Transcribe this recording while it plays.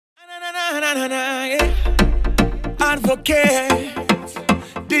yeah. Advocate,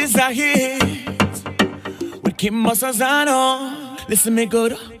 this a hit with Kimba Sorzano. Listen me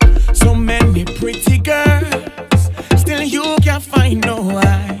good. So many pretty girls, still you can't find no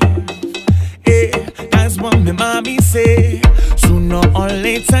wife. Yeah, that's what my mommy say. Sooner or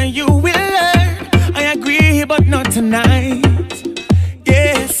later you will learn. I agree, but not tonight.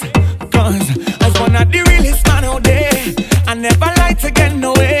 Yes, cause I was one of the realest man out there. I never lied to get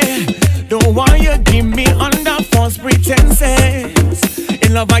nowhere. Don't want you give me under false pretenses.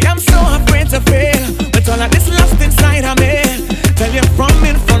 In love I am so afraid to fail, but all of this lost inside of me. Tell you from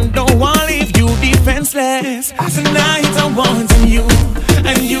in front, don't want to leave you defenseless. Tonight I want you,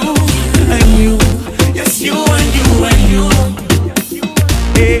 and you, and you. Yes, you and you and you.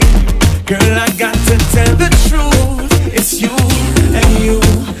 Hey, girl, I got to tell the truth. It's you and you.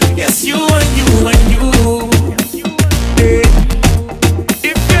 Yes, you and you and you. Hey,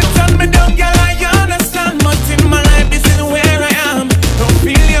 if you turn me down, girl, I understand. But in my life, this is where I am. Don't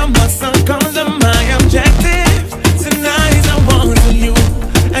feel your muscle comes to my objective. Tonight I want you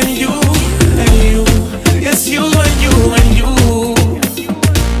and you and you. Yes, you and you and you.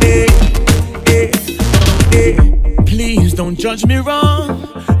 Hey, hey, hey. Please don't judge me wrong.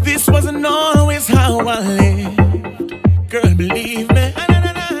 This wasn't always how I lived. Girl, believe me.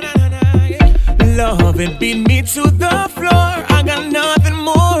 Love, it beat me to the floor. I got nothing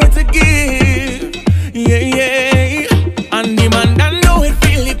more to give. Yeah, yeah. And the man that know it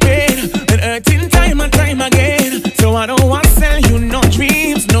feel the pain, and hurting time and time again. So I don't want to sell you no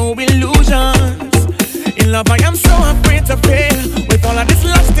dreams, no illusions. In love I am so afraid to fail, with all of this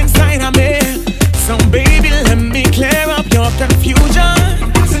lost inside of me. So baby, let me clear up your confusion.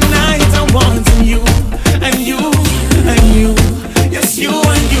 Tonight I want you, and you, and you. Yes, you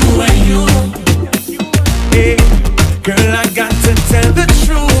and you and you. Hey, girl, I got to tell the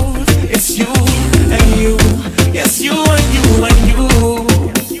truth. It's you and you. Yes, you and you and you.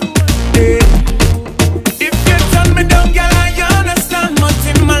 Hey, if you turn me down, girl, I understand. But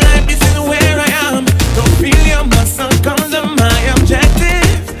in my life, this is where I am. Don't feel your muscle comes to my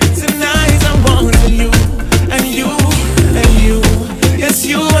objective. Tonight I want you and you and you. Yes,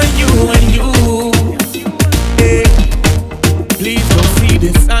 you and you and you. Hey, please don't see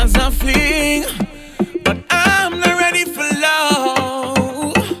this as a fling, but I'm not ready for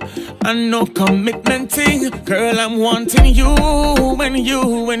love and no commitment thing. Girl, I'm wanting you and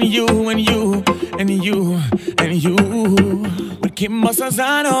you and you and you and you and you. With Kimba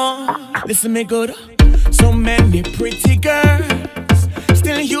Sorzano, listen me good. So many pretty girls,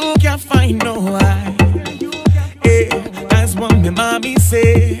 still you can't find no wife. Yeah, that's what my mommy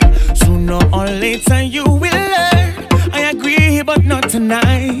say. Sooner or later you will learn. I agree, but not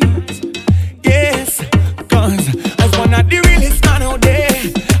tonight. Yes, cause I was one of the realest man out there.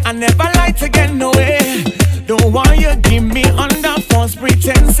 I never lied to get nowhere. Don't want you give me under false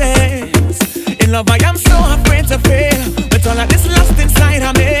pretenses. In love I am so afraid to fail, but all of this lost inside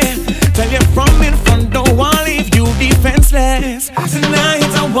of me. Tell you from in front, don't want to leave you defenseless.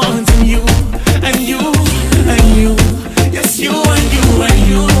 Tonight I want you and you